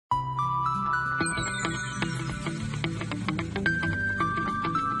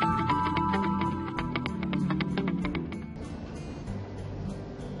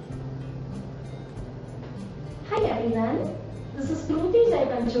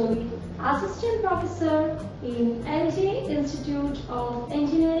Jolie, Assistant Professor in LJ Institute of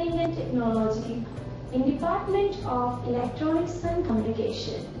Engineering and Technology in Department of Electronics and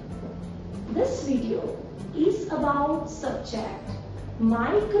Communication. This video is about subject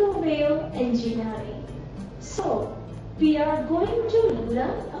microwave engineering. So, we are going to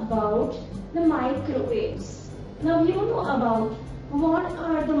learn about the microwaves. Now you know about what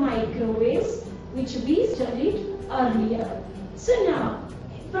are the microwaves which we studied earlier. So now,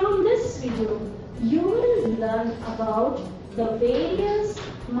 from this video, you will learn about the various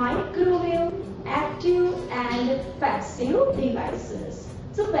microwave active and passive devices.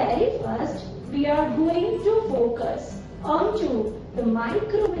 So very first, we are going to focus onto the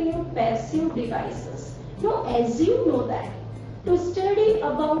microwave passive devices. Now as you know that, to study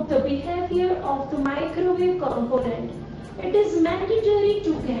about the behavior of the microwave component, it is mandatory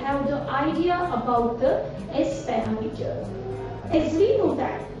to have the idea about the S parameter. As we know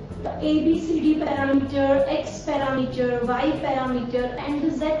that the ABCD parameter, X parameter, Y parameter and the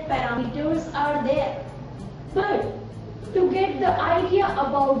Z parameters are there. But to get the idea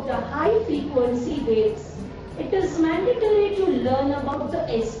about the high frequency waves, it is mandatory to learn about the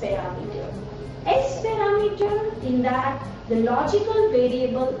S parameter. S parameter, in that the logical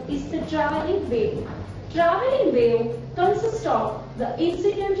variable is the traveling wave. Traveling wave consists of the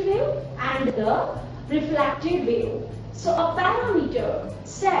incident wave and the reflected wave. So a parameter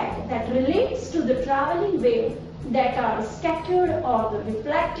set that relates to the traveling wave that are scattered or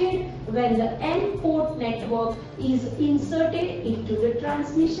reflected when the N-port network is inserted into the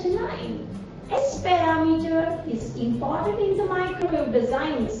transmission line. S parameter is important in the microwave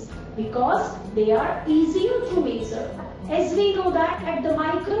designs because they are easier to measure. As we know that at the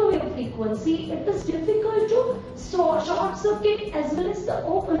microwave frequency, it is difficult to short circuit as well as the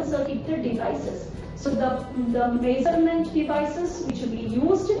open circuit the devices. So the measurement devices which we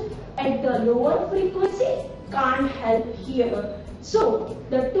used at the lower frequency can't help here. So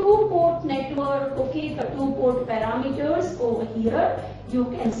the two-port network, okay, the two-port parameters over here, you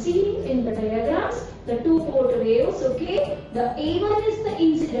can see in the diagrams the two-port waves, okay. The A1 is the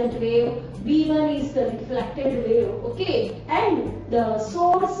incident wave, B1 is the reflected wave, okay, and the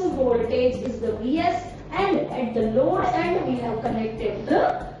source voltage is the Vs, and at the load end we have connected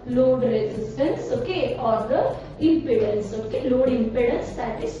the load resistance, okay, or the impedance, okay, load impedance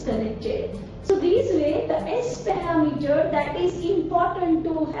that is connected. So this way the S parameter, that is important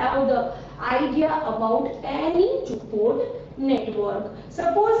to have the idea about any two-port network.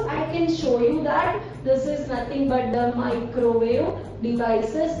 Suppose I can show you that this is nothing but the microwave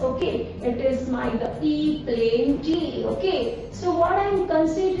devices, okay, it is the E-plane T, okay. So what I am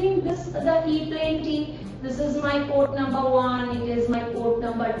considering this, the E-plane T, this is my port number 1, it is my port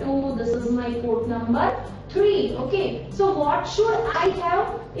number 2, this is my port number 3, okay. So what should I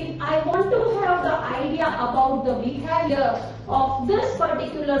have? If I want to have the idea about the behavior of this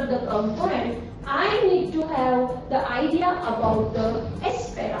particular component, I need to have the idea about the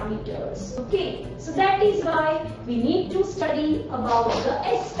S parameters, okay. So that is why we need to study about the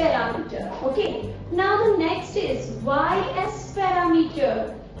S parameter, okay. Now the next is YS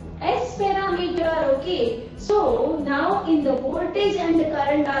parameter. S parameter, okay. So now in the voltage and the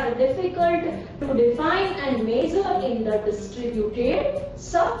current are difficult to define and measure in the distributed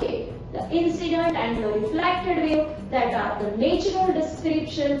circuit. The incident and the reflected wave, that are the natural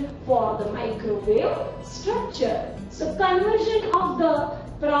description for the microwave structure. So conversion of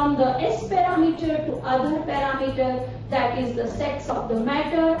from the S parameter to other parameter, that is the sets of the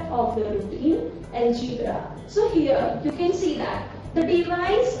matter of the routine algebra. So here you can see that the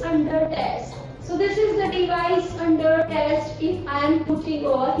device under test. So this is the device under test. If I am putting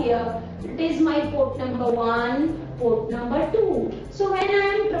over here, it is my port number 1, port number 2. So when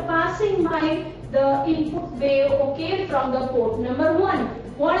I am passing the input wave, okay, from the port number 1,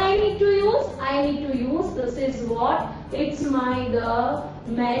 what I need to use? I need to use, this is what? It's the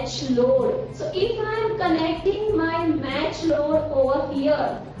match load. So if I am connecting my match load over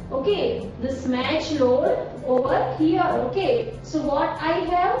here, okay, this match load over here, okay. So what I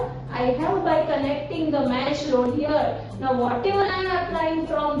have by connecting the match load here. Now whatever I am applying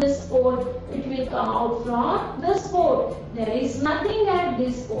from this port, it will come out from this port. There is nothing at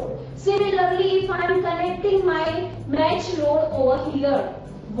this port. Similarly, if I am connecting my match load over here,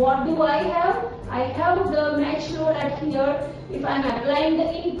 what do I have? I have the match load at here. If I am applying the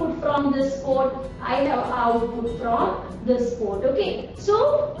input from this port, I have output from this port, okay.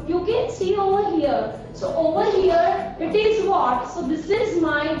 So you can see over here. So over here it is what? So this is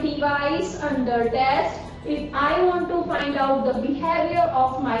my device under test. If I want to find out the behavior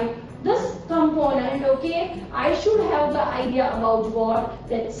of my this component, okay, I should have the idea about what?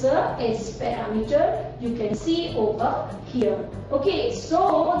 That's a S parameter. You can see over here. Okay,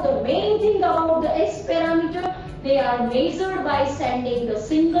 so the main thing about the S parameter, they are measured by sending the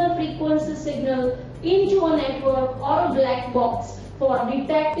single frequency signal into a network or a black box for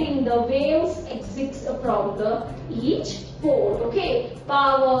detecting the waves exits from the each port. Okay,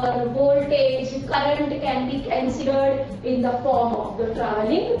 power, voltage, current can be considered in the form of the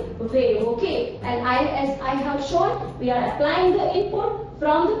traveling wave. Okay, and as I have shown, we are applying the input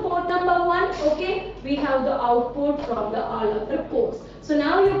from the port number 1. Okay, we have the output from the all other ports. So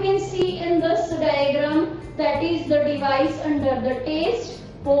now you can see in this diagram, that is the device under the test.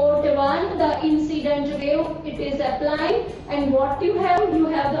 Port 1, the incident wave, it is applying, and what you have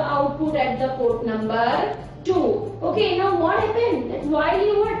the output at the port number 2. Okay, now what happened? That while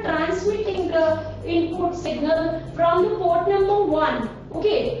you were transmitting the input signal from the port number 1,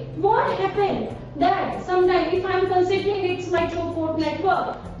 okay, what happened? That sometimes if I am considering it's my 2-port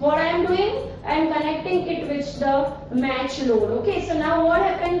network, what I am doing? I am connecting it with the match load. Okay, so now what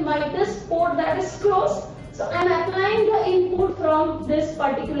happened? My this port that is closed. So I am applying the input from this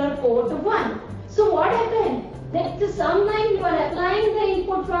particular port 1. So what happened? That sometimes you are applying the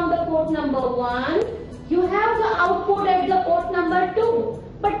input from the port number 1, you have the output at the port number 2.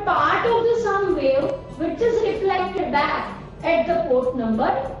 But part of the some wave which is reflected back at the port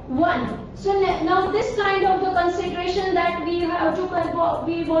number 1. So now this kind of the consideration that we have to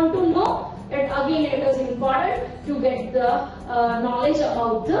we want to know. And again, it is important to get the knowledge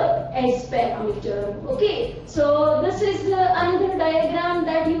about the S parameter. Okay, so this is the another diagram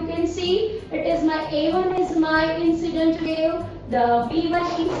that you can see. It is my A1 is my incident wave, the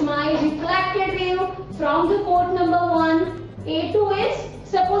B1 is my reflected wave from the port number 1. A2 is,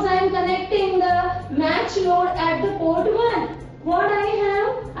 suppose I am connecting the match load at the port 1. What I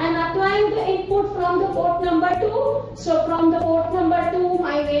have? I am applying the input from the port number 2. So from the port number 2,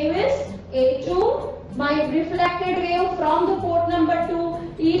 my wave is A2, my reflected wave from the port number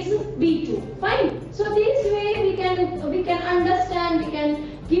 2 is B2. Fine. So this way we can understand, we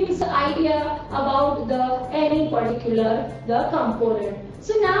can give the idea about the any particular the component.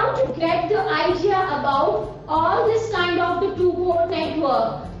 So now to get the idea about all this kind of the 2-port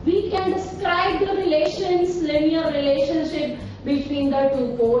network, we can describe the relations, linear relationship between the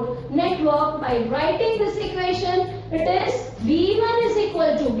 2-port network by writing this equation. It is B1 is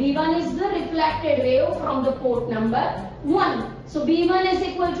equal to, B1 is the reflected wave from the port number 1. So B1 is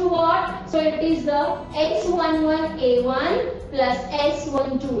equal to what? So it is the S11A1 plus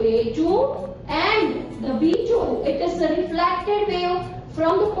S12A2, and the B2, it is the reflected wave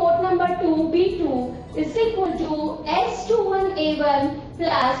from the port number 2, B2 is equal to S21A1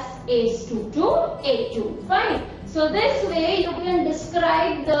 plus S22A2. Fine. So this way you can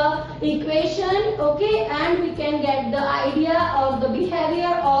describe the equation, okay, and we can get the idea of the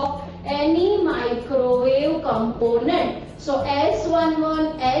behavior of any microwave component. So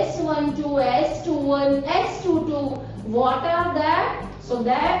S11, S12, S21, S22, what are that? So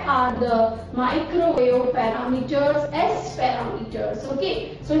that are the microwave parameters, S parameters,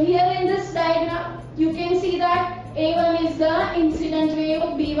 okay. So here in this diagram, you can see that A1 is the incident wave,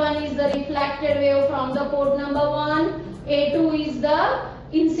 B1 is the reflected wave from the port number 1, A2 is the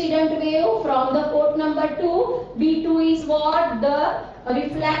incident wave from the port number 2, B2 is what? The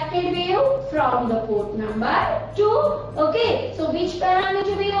reflected wave from the port number 2. Okay, so which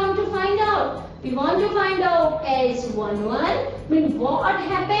parameter we want to find out? We want to find out S11. Mean what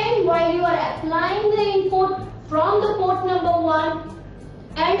happened while you are applying the input from the port number 1,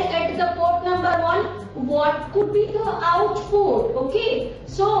 and at the port number 1 what could be the output. Okay,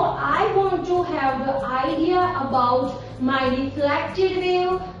 so I want to have the idea about my reflected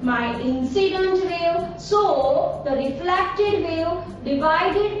wave, my incident wave. So the reflected wave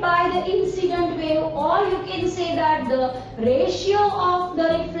divided by the incident wave, or you can say that the ratio of the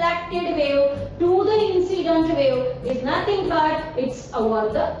reflected wave to the incident wave is nothing but it's our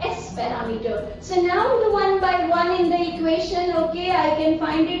the S parameter. So now the one by one in the equation, okay, I can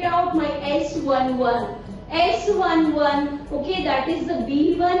find it out, my S11. S11, okay, that is the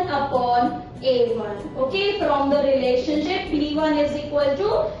B1 upon A1, okay, from the relationship B1 is equal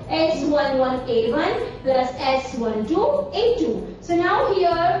to S11A1 plus S12A2. So now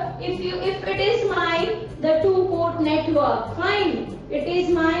here, if it is my the 2-port network, fine, it is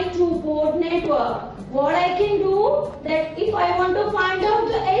my 2-port network. What I can do, that if I want to find out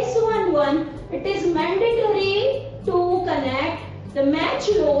the S11, it is mandatory to connect the match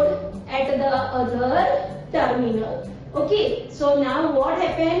load at the other terminal. Okay, so now what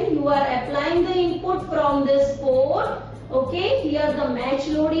happened? You are applying the input from this port. Okay, here the match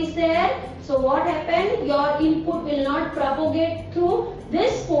load is there. So what happened? Your input will not propagate through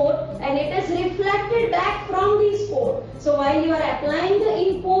this port and it is reflected back from this port. So while you are applying the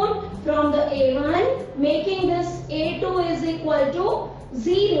input from the A1, making this A2 is equal to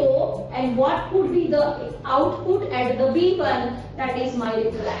 0, and what could be the output at the B1? That is my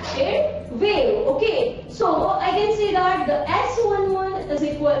reflected wave. Okay, so I can say that the S11 is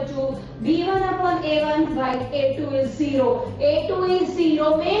equal to B1 upon A1 while A2 is 0. A2 is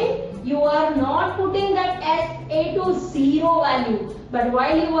 0 means you are not putting that as A2 0 value, but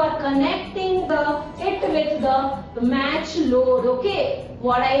while you are connecting it with the match load. Okay,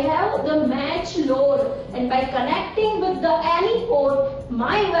 what I have the match load, and by connecting with the any port,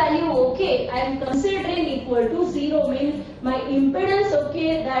 my value, okay, I am considering equal to 0 means my impedance,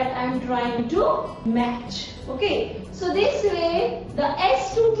 okay, that I am trying to match. Okay, so this way the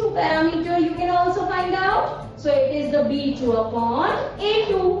S22 parameter you can also find out. So it is the B2 upon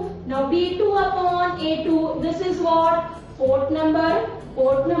A2. Now B2 upon A2, this is what? Port number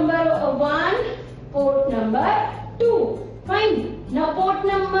 1, port number 2. Fine. Now port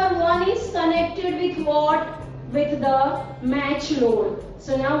number 1 is connected with what? With the match load.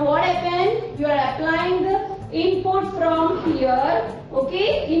 So now what happened? You are applying the input from here.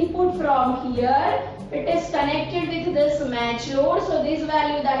 Okay, input from here. It is connected with this match load. So this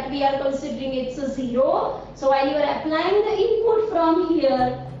value that we are considering, it's a 0. So while you are applying the input from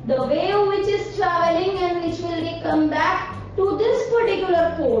here, the wave which is traveling and which will come back to this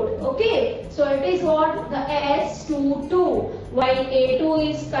particular port. Okay, so it is what? The S22. While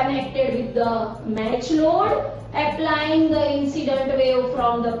A2 is connected with the match load, applying the incident wave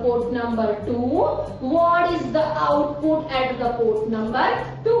from the port number 2. What is the output at the port number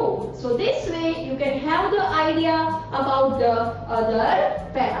 2? So this way you can have the idea about the other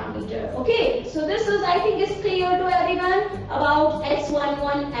parameter. Okay, so this is, I think, is clear to everyone about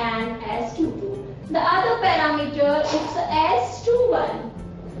S11 and S22. The other parameter is S21.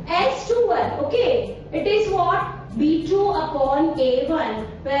 S21, okay, it is what? B2 upon A1,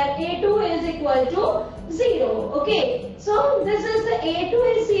 where A2 is equal to 0. Okay, so this is the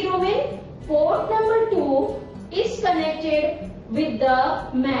A2 is 0 when port number 2 is connected with the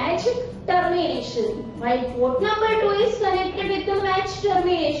match termination. While port number 2 is connected with the match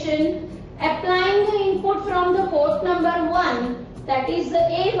termination, applying the input from the port number 1, that is the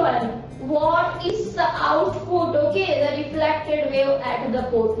A1. What is the output? Okay, the reflected wave at the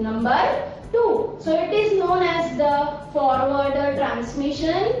port number 2. So it is known as the forward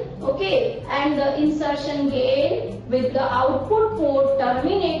transmission. Okay, and the insertion gain with the output port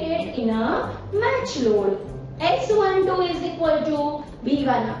terminated in a match load. S12 is equal to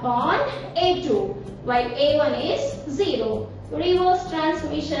B1 upon A2, while A1 is 0. Reverse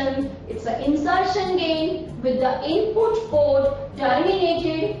transmission, it's an insertion gain with the input port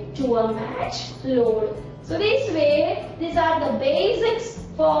terminated to a match load. So this way, these are the basics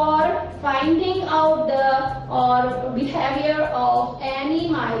for finding out the behavior of any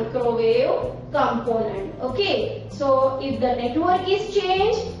microwave component. Okay, so if the network is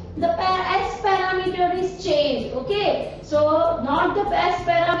changed, the S parameter is changed. Okay, so not the S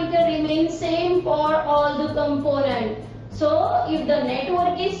parameter remains same for all the component. So if the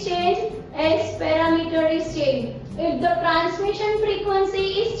network is changed, S parameter is changed. If the transmission frequency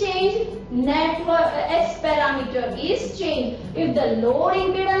is changed, network S parameter is changed. If the load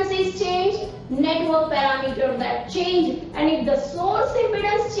impedance is changed, network parameter that changed. And if the source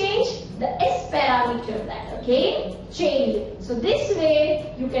impedance changed, the S parameter that changed. So this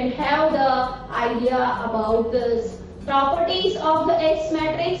way you can have the idea about this. Properties of the S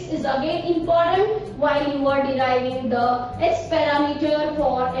matrix is again important while you are deriving the S parameter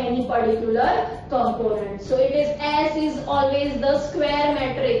for any particular component. So it is S is always the square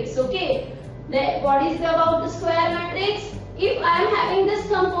matrix. Okay. What is about the square matrix? If I am having this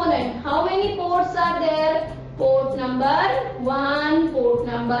component, how many ports are there? Port number 1, port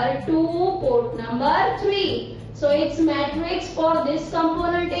number 2, port number 3. So its matrix for this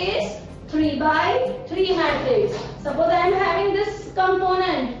component is 3 by 3 matrix. Suppose I am having this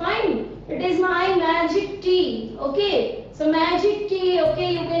component, fine. It is my magic T. Okay. So magic T,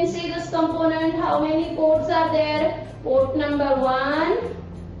 okay, you can see this component. How many ports are there? Port number 1,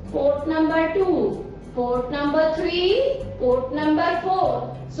 port number 2, port number 3, port number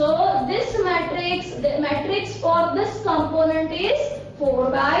 4. So this matrix, the matrix for this component is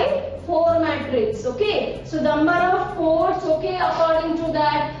 4 by 4 matrix. Okay. So number of ports, okay, according to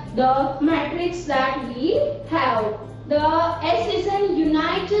that, the matrix that we have. The S is an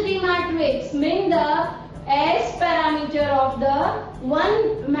unitary matrix, means the S parameter of the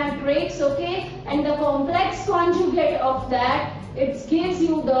one matrix, okay, and the complex conjugate of that, it gives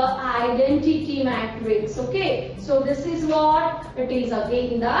you the identity matrix, okay. So this is what it is,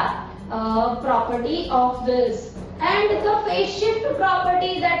 again the property of this. And the phase shift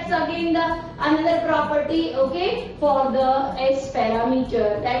property, that's again the another property, okay, for the S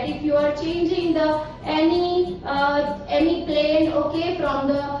parameter, that if you are changing the any plane, okay, from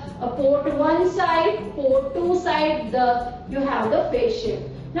the port 1 side, port 2 side, you have the phase shift.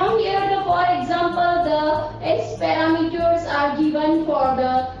 Now here for example the S parameters are given for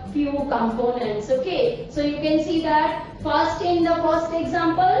the few components, okay. So you can see that first in the first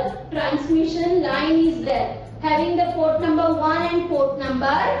example, transmission line is there, having the port number 1 and port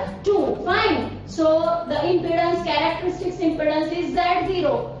number 2, fine. So the impedance, characteristics impedance is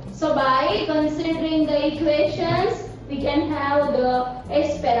Z0. So by considering the equations, we can have the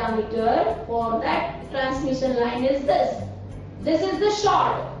S parameter for that transmission line is this. This is the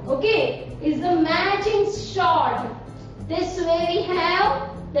short, okay, is the matching short. This way we have,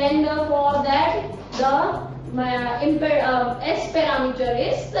 then for that the S parameter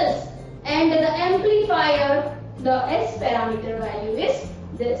is this, and the amplifier, the S parameter value is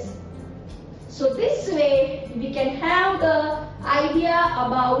this. So this way we can have the idea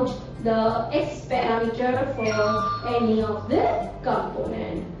about the S parameter for any of the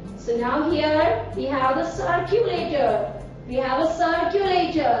component. So now here we have the circulator. We have a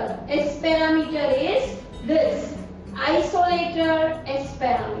circulator. S parameter is this. Isolator, S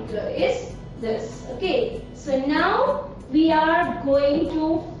parameter is this. Okay. So now we are going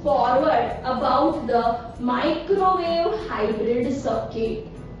to forward about the microwave hybrid circuit.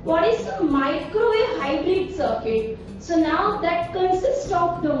 What is the microwave hybrid circuit? So now that consists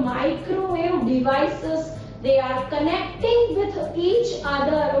of the microwave devices. They are connecting with each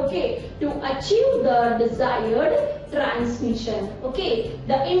other, okay, to achieve the desired transmission, okay.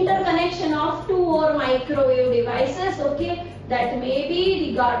 The interconnection of two or microwave devices, okay, that may be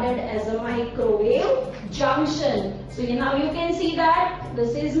regarded as a microwave junction. So now you can see that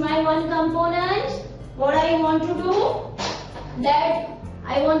this is my one component. What I want to do, that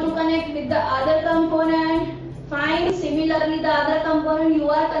I want to connect with the other component. Fine, similarly the other component you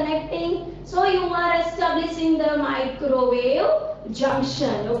are connecting. So you are establishing the microwave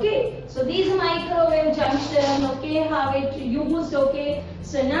junction, okay. So these microwave junction, okay, how it used, okay.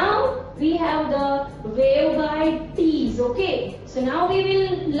 So now we have the waveguide T's, okay. So now we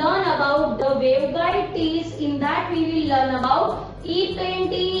will learn about the waveguide T's. In that we will learn about E plane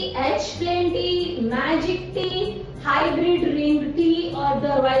T, H plane T, magic T, hybrid ring T, or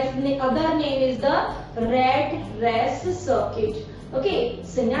otherwise other name is the red rest circuit. Okay,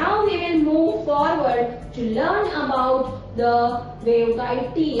 so now we will move forward to learn about the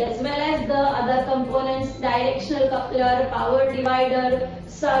waveguide T as well as the other components, directional coupler, power divider,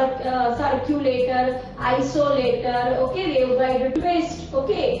 circulator, isolator, okay, waveguide twist,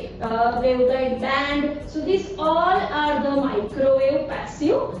 okay, waveguide band. So these all are the microwave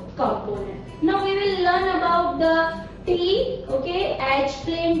passive component. Now we will learn about the T, okay, H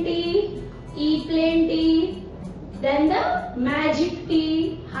plane T, E plane T, then the magic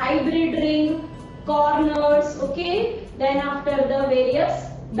T, hybrid ring, corners, okay, then after the various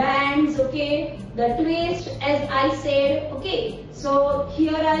bands, okay, the twist as I said, okay. So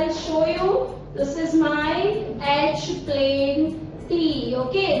here I will show you, this is my H plane T,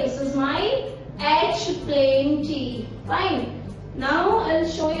 okay, this is my H plane T, fine. Now I will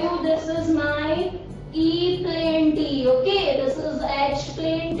show you, this is my E plane T, okay, this is H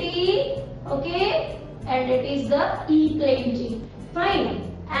plane T, okay, and it is the E plane T, fine.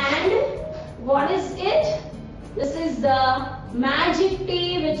 And what is it? This is the magic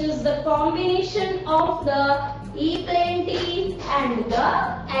T, which is the combination of the E plane T and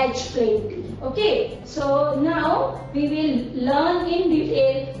the H plane T, okay. So now we will learn in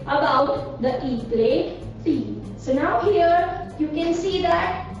detail about the E plane T. So now here you can see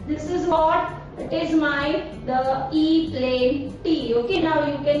that this is what it is, the E plane T, okay. Now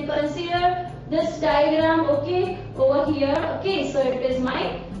you can consider this diagram, okay, over here, okay. So it is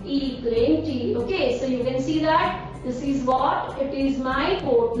my E plane T, okay. So you can see that this is what it is, my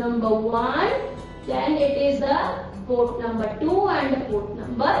port number 1, then it is the port number 2 and port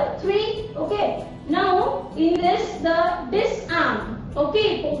number 3, okay. Now in this arm,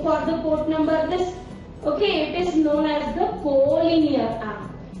 okay, for the port number this, okay, it is known as the collinear arm,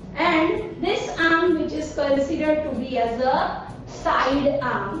 and this arm which is considered to be as a side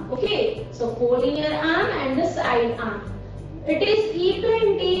arm, okay. So collinear arm and the side arm. It is E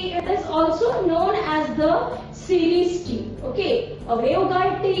plane T. It is also known as the series T, okay. A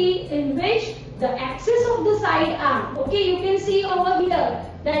waveguide T in which the axis of the side arm. Okay, you can see over here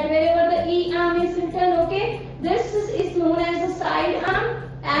that wherever the E arm is written, okay, this is known as the side arm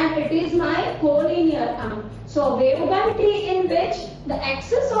and it is my collinear arm. So waveguide in which the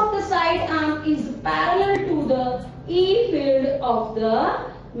axis of the side arm is parallel to the E field of the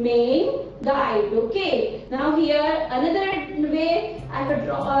main guide. Okay, now here another way I could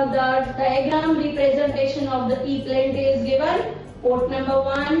draw the diagram representation of the E plane is given. Port number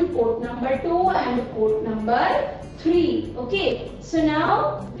 1, port number 2 and port number 3. Okay, so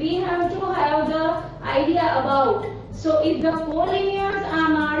now we have to have the idea about, so if the collinear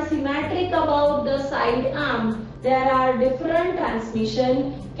arm are symmetric about the side arm, there are different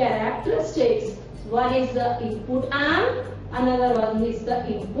transmission characteristics. One is the input arm, another one is the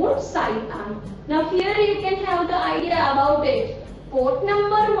input side arm. Now here you can have the idea about it. Port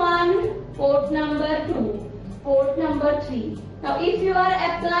number 1, port number 2, port number 3. Now if you are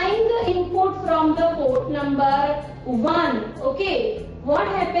applying the input from the port number 1, okay, what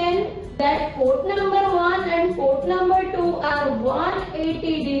happened? That port number 1 and port number 2 are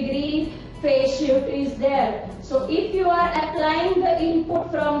 180 degree phase shift is there. So if you are applying the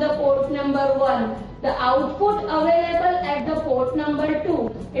input from the port number 1, the output available at the port number 2,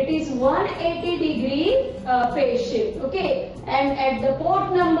 it is 180 degree phase shift, okay, and at the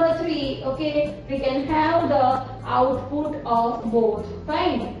port number 3, okay, we can have the output of both.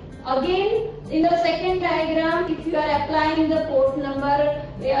 Fine. Again, in the second diagram, if you are applying the port number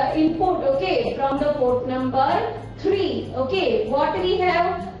input, okay, from the port number 3, okay, what we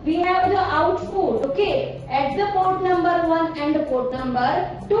have? We have the output, okay, at the port number 1 and the port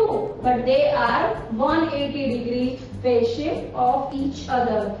number 2, but they are 180 degree phase shift of each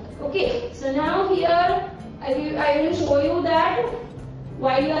other. Okay, so now here I will show you that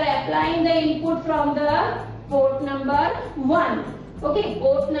while you are applying the input from the port number 1, okay,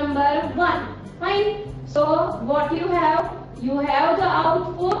 port number 1, fine. So what you have? You have the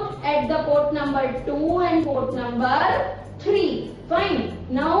output at the port number 2 and port number 3. Fine.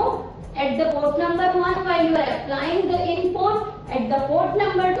 Now at the port number 1, while you are applying the input, at the port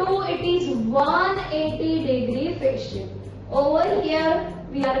number 2 it is 180 degree phase shift. Over here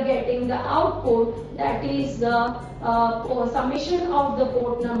we are getting the output, that is the summation of the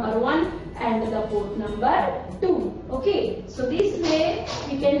port number 1 and the port number 2. Okay, so this way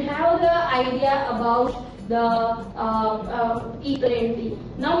we can have the idea about the E-plane T.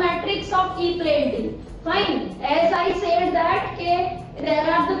 Now matrix of E-plane T. Fine. As I said that there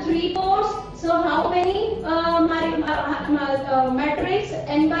are the 3 ports. So how many matrix?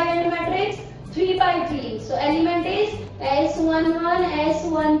 N by N matrix? 3 by 3. So element is S11,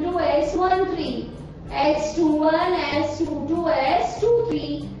 S12, S13, S21, S22,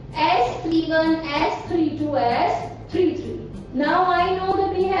 S23, S31, S32, S33. Now I know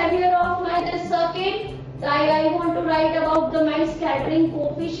the behavior of my this circuit. I want to write about my scattering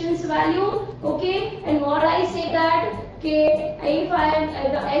coefficients value, okay, and what I say that if I am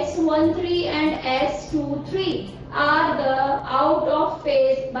the S13 and S23 are the out of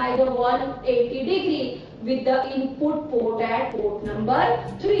phase by the 180 degree with the input port at port number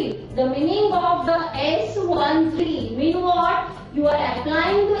 3. The meaning of the S13 mean what? You are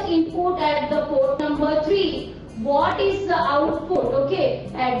applying the input at the port number 3. What is the output, okay,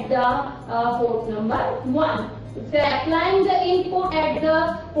 at the port number 1? If you are applying the input at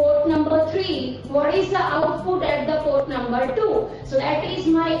the port number 3, what is the output at the port number 2? So that is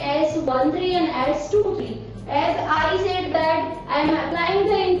my S13 and S23. As I said that I am applying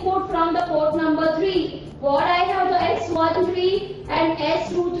the input from the port number 3. What I have the S13 and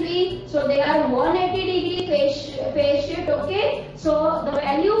S23, so they are 180 degree phase shift, okay. So the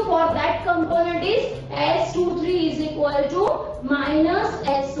value for that component is S23 is equal to minus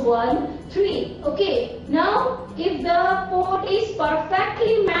S13, okay. Now if the port is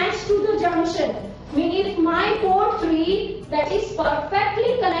perfectly matched to the junction, meaning if my port 3 that is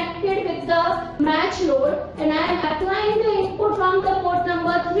perfectly connected with the match load and I am applying the input from the port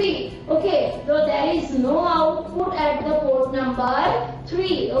number 3, okay, so there is no output at the port number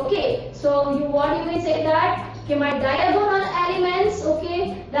 3, okay. So what you will say that, okay, my diagonal elements,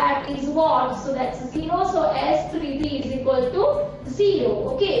 okay, that is what? So that's 0, so S33 is equal to 0,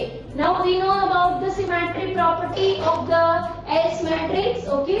 okay. Now we know about the symmetry property of the S matrix,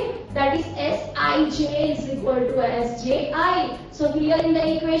 okay, that is Sij is equal to Sji. So here in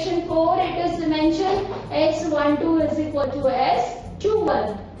the equation 4 it is mentioned S12 is equal to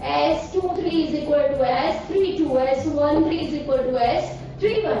S21, S23 is equal to S32, S13 is equal to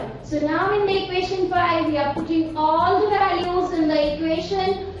S31. So now in the equation 5 we are putting all the values in the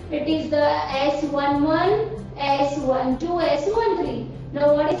equation. It is the S11, S12, S13.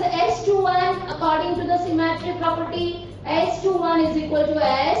 Now what is the S21? symmetry property. S21 is equal to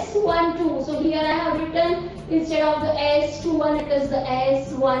S12. So here I have written instead of the S21 it is the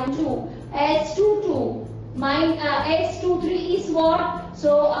S12. S22 S23 is what?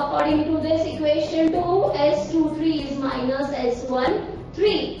 So according to this equation 2, S23 is minus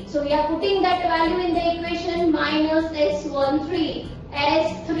S13. So we are putting that value in the equation minus S13.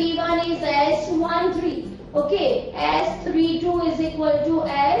 S31 is S13. Okay, S32 is equal to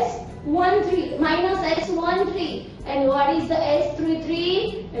S13 minus S13. And what is the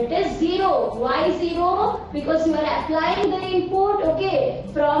S33? It is 0. Why 0? Because you are applying the input, okay,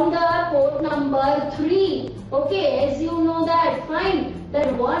 from the port number 3. Okay, as you know that, fine,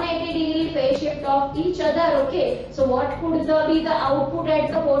 that 180 degree phase shift of each other, okay. So what could be the output at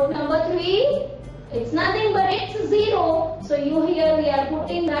the port number 3? It's nothing but it's 0. So here we are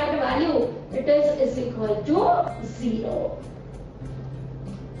putting that value. It is equal to 0.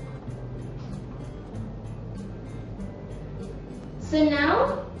 So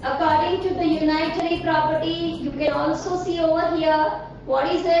now, according to the unitary property, you can also see over here,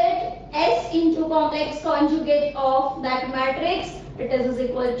 what is it? S into complex conjugate of that matrix. It is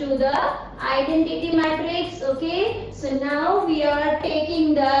equal to the identity matrix. Okay. So now we are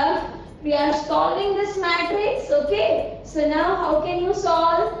solving this matrix. Okay. So now how can you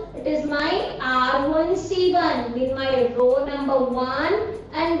solve? It is my R1C1 with my row number 1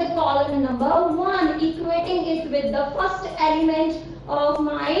 and the column number 1, equating it with the first element of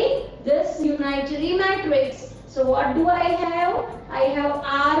my this unitary matrix. So what do I have? I have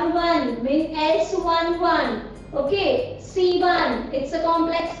R1 with S11. Okay, C1, it's a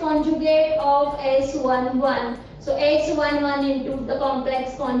complex conjugate of S11. So S11 into the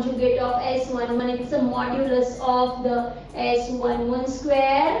complex conjugate of S11, it's a modulus of the S11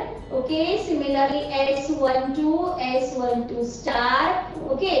 square. Okay, similarly S12, S12 star.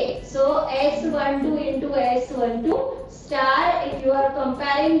 Okay, so S12 into S12 star. If you are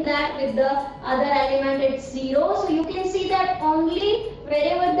comparing that with the other element, it's 0. So you can see that only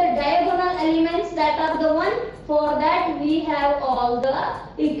wherever the diagonal elements that are the one, for that we have all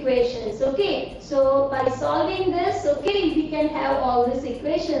the equations. Okay, so by solving this, okay, we can have all these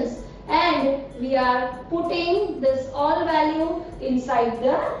equations. And we are putting this all value inside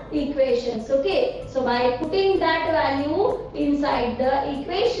the equations. Okay, so by putting that value inside the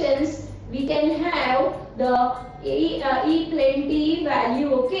equations, we can have the E plane T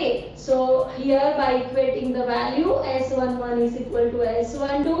value. Okay, so here by equating the value S11 is equal to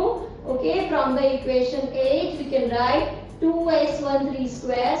S12. Okay, from the equation 8 we can write 2S13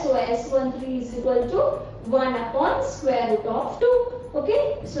 square. So S13 is equal to 1 upon square root of 2.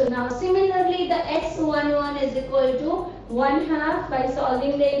 Okay, so now similarly the S11 is equal to 1/2 by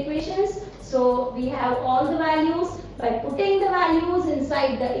solving the equations. So we have all the values. By putting the values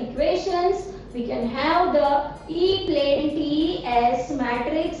inside the equations, we can have the E plane T as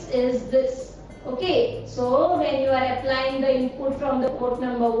matrix is this. Okay, so when you are applying the input from the port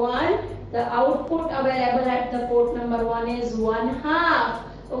number 1, the output available at the port number 1 is 1/2.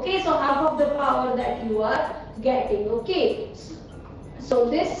 Okay, so half of the power that you are getting. Okay, so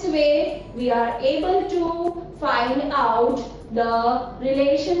this way we are able to find out the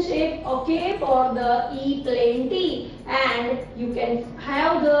relationship, okay, for the E plane T, and you can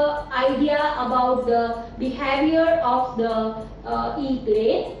have the idea about the behavior of the E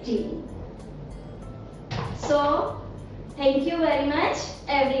plane T. So thank you very much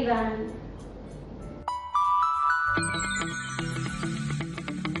everyone.